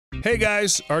Hey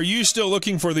guys, are you still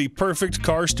looking for the perfect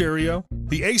car stereo?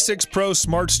 The A6 Pro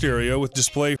Smart Stereo with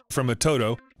display from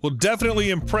Toto will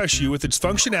definitely impress you with its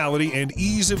functionality and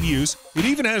ease of use. It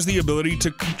even has the ability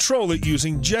to control it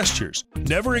using gestures.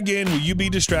 Never again will you be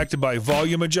distracted by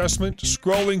volume adjustment,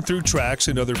 scrolling through tracks,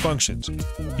 and other functions.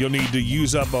 You'll need to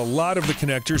use up a lot of the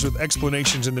connectors with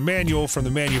explanations in the manual from the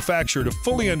manufacturer to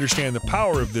fully understand the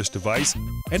power of this device,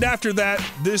 and after that,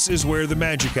 this is where the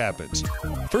magic happens.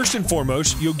 First and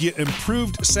foremost, you'll get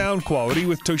improved sound quality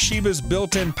with Toshiba's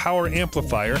built-in power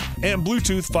amplifier and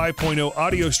Bluetooth 5.0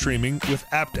 audio streaming with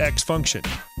aptX function.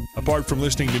 Apart from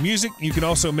listening to music, you can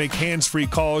also make hands-free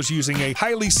calls using a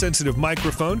highly sensitive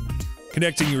microphone.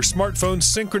 Connecting your smartphone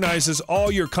synchronizes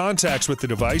all your contacts with the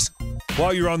device.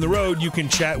 While you're on the road, you can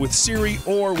chat with Siri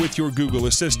or with your Google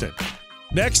Assistant.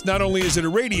 Next, not only is it a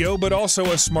radio, but also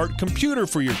a smart computer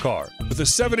for your car. With a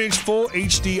 7-inch Full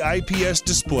HD IPS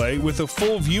display with a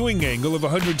full viewing angle of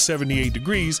 178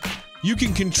 degrees, you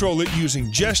can control it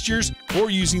using gestures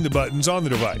or using the buttons on the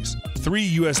device.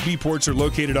 3 USB ports are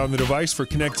located on the device for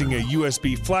connecting a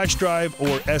USB flash drive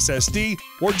or SSD,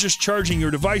 or just charging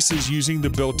your devices using the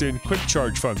built-in quick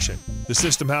charge function. The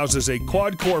system houses a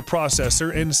quad-core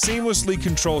processor and seamlessly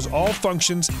controls all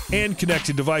functions and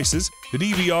connected devices, the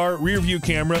DVR, rear-view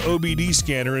camera, OBD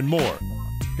scanner, and more.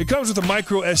 It comes with a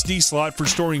micro SD slot for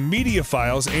storing media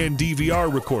files and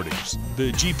DVR recordings,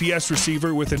 the GPS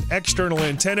receiver with an external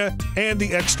antenna, and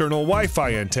the external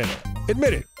Wi-Fi antenna.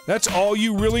 Admit it, that's all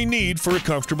you really need for a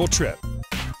comfortable trip.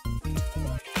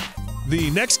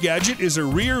 The next gadget is a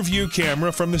rear view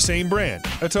camera from the same brand,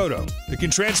 a Toto, that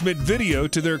can transmit video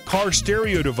to their car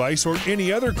stereo device or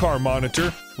any other car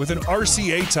monitor with an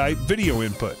RCA-type video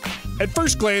input. At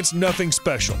first glance, nothing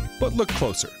special, but look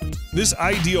closer. This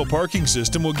ideal parking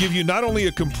system will give you not only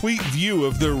a complete view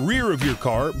of the rear of your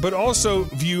car, but also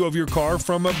view of your car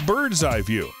from a bird's eye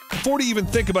view. Before to even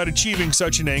think about achieving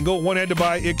such an angle, one had to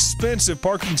buy expensive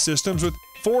parking systems with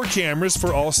 4 cameras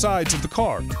for all sides of the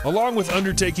car, along with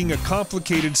undertaking a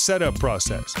complicated setup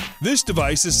process. This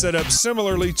device is set up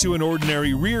similarly to an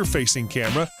ordinary rear-facing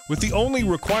camera, with the only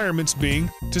requirements being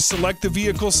to select the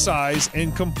vehicle's size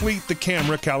and complete the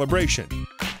camera calibration.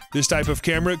 This type of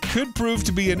camera could prove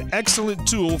to be an excellent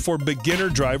tool for beginner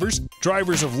drivers,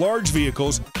 drivers of large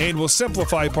vehicles, and will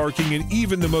simplify parking in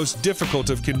even the most difficult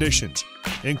of conditions.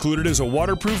 Included is a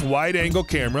waterproof wide-angle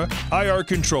camera, IR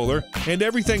controller, and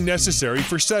everything necessary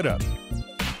for setup.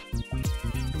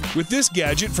 With this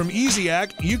gadget from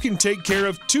EasyAct, you can take care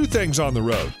of 2 things on the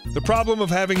road: the problem of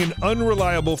having an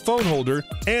unreliable phone holder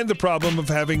and the problem of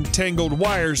having tangled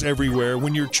wires everywhere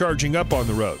when you're charging up on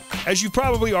the road. As you've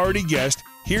probably already guessed,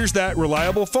 here's that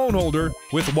reliable phone holder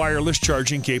with wireless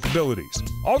charging capabilities.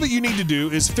 All that you need to do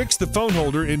is fix the phone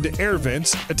holder into air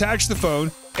vents, attach the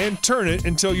phone, and turn it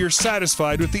until you're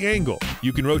satisfied with the angle.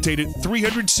 You can rotate it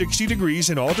 360 degrees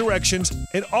in all directions,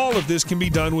 and all of this can be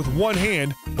done with one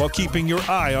hand while keeping your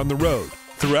eye on the road.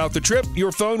 Throughout the trip,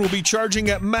 your phone will be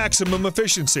charging at maximum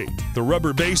efficiency. The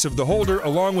rubber base of the holder,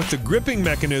 along with the gripping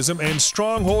mechanism and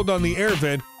strong hold on the air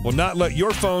vent, will not let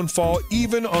your phone fall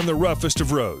even on the roughest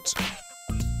of roads.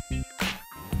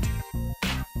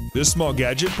 This small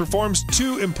gadget performs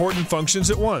 2 important functions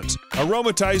at once: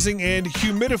 aromatizing and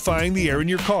humidifying the air in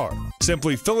your car.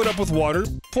 Simply fill it up with water,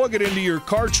 plug it into your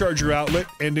car charger outlet,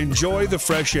 and enjoy the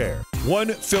fresh air. One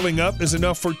filling up is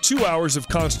enough for 2 hours of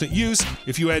constant use.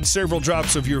 If you add several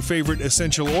drops of your favorite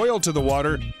essential oil to the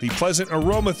water, the pleasant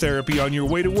aromatherapy on your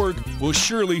way to work will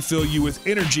surely fill you with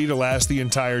energy to last the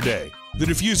entire day. The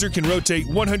diffuser can rotate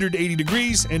 180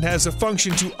 degrees and has a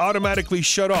function to automatically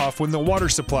shut off when the water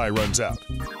supply runs out.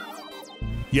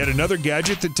 Yet another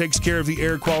gadget that takes care of the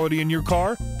air quality in your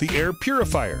car: the air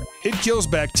purifier. It kills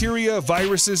bacteria,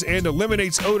 viruses, and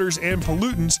eliminates odors and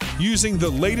pollutants using the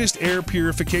latest air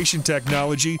purification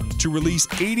technology to release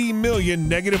 80 million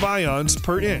negative ions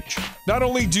per inch. Not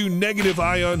only do negative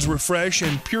ions refresh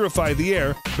and purify the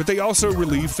air, but they also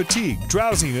relieve fatigue,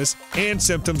 drowsiness, and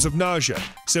symptoms of nausea.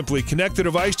 Simply connect the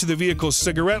device to the vehicle's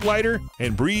cigarette lighter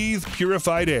and breathe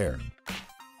purified air.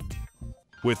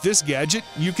 With this gadget,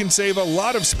 you can save a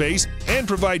lot of space and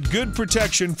provide good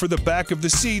protection for the back of the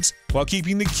seats while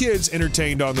keeping the kids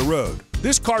entertained on the road.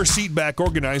 This car seat back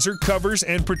organizer covers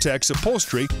and protects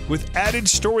upholstery with added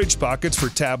storage pockets for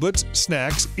tablets,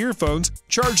 snacks, earphones,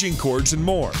 charging cords, and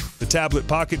more. The tablet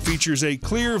pocket features a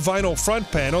clear vinyl front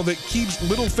panel that keeps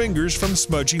little fingers from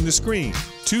smudging the screen.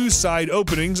 2 side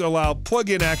openings allow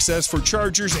plug-in access for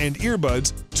chargers and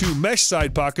earbuds. 2 mesh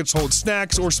side pockets hold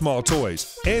snacks or small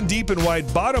toys. And deep and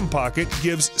wide bottom pocket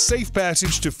gives safe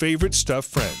passage to favorite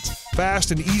stuffed friends. Fast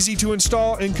and easy to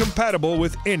install and compatible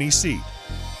with any seat.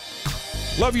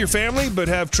 Love your family but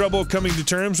have trouble coming to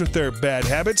terms with their bad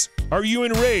habits? Are you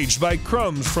enraged by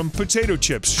crumbs from potato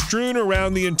chips strewn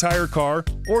around the entire car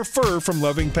or fur from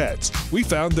loving pets? We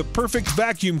found the perfect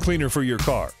vacuum cleaner for your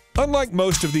car. Unlike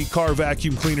most of the car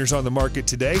vacuum cleaners on the market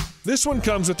today, this one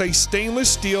comes with a stainless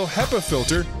steel HEPA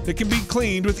filter that can be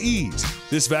cleaned with ease.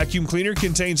 This vacuum cleaner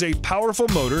contains a powerful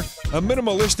motor, a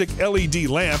minimalistic LED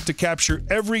lamp to capture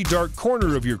every dark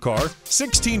corner of your car,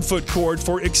 16-foot cord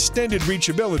for extended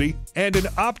reachability, and an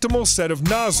optimal set of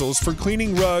nozzles for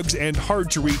cleaning rugs and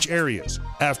hard-to-reach areas.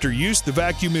 After use, the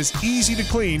vacuum is easy to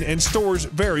clean and stores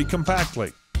very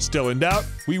compactly. Still in doubt?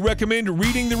 We recommend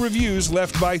reading the reviews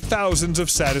left by thousands of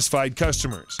satisfied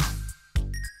customers.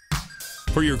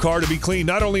 For your car to be clean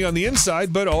not only on the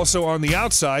inside but also on the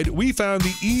outside, we found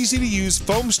the easy-to-use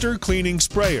Foamster Cleaning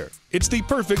Sprayer. It's the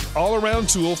perfect all-around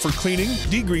tool for cleaning,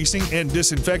 degreasing, and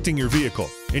disinfecting your vehicle.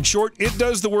 In short, it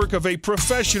does the work of a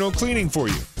professional cleaning for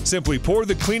you. Simply pour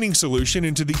the cleaning solution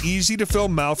into the easy-to-fill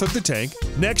mouth of the tank.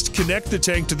 Next, connect the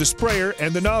tank to the sprayer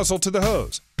and the nozzle to the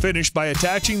hose. Finish by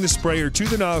attaching the sprayer to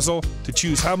the nozzle. To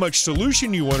choose how much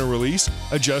solution you want to release,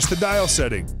 adjust the dial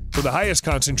setting. For the highest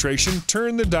concentration,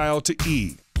 turn the dial to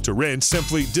E. To rinse,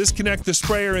 simply disconnect the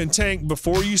sprayer and tank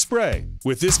before you spray.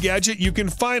 With this gadget, you can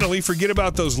finally forget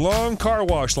about those long car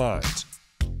wash lines.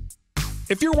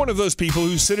 If you're one of those people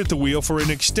who sit at the wheel for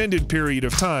an extended period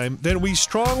of time, then we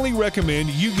strongly recommend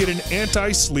you get an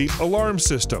anti-sleep alarm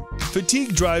system.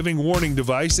 Fatigue Driving Warning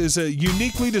Device is a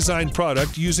uniquely designed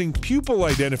product using pupil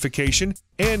identification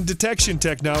and detection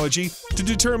technology to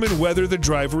determine whether the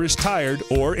driver is tired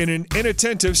or in an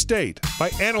inattentive state by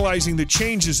analyzing the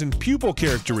changes in pupil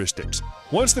characteristics.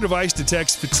 Once the device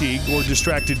detects fatigue or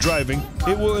distracted driving,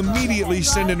 it will immediately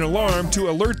send an alarm to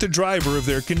alert the driver of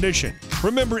their condition.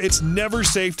 Remember, it's never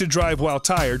safe to drive while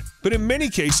tired, but in many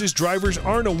cases, drivers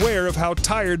aren't aware of how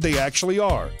tired they actually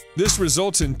are. This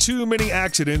results in too many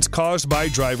accidents caused by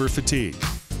driver fatigue.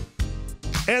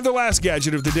 And the last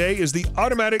gadget of the day is the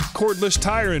automatic cordless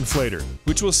tire inflator,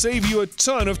 which will save you a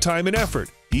ton of time and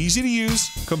effort. Easy to use,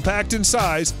 compact in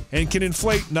size, and can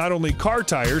inflate not only car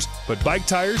tires, but bike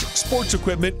tires, sports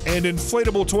equipment, and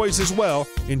inflatable toys as well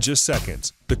in just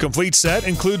seconds. The complete set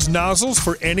includes nozzles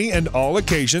for any and all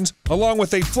occasions, along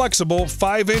with a flexible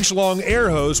 5-inch long air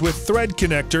hose with thread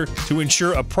connector to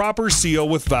ensure a proper seal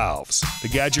with valves. The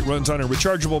gadget runs on a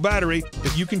rechargeable battery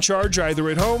that you can charge either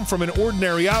at home from an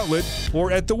ordinary outlet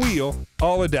or at the wheel,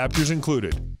 all adapters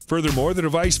included. Furthermore, the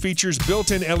device features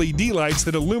built-in LED lights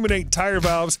that illuminate tire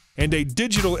valves and a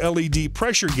digital LED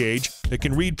pressure gauge that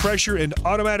can read pressure and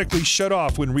automatically shut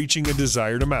off when reaching a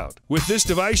desired amount. With this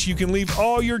device, you can leave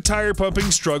all your tire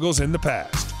pumping struggles in the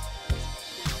past.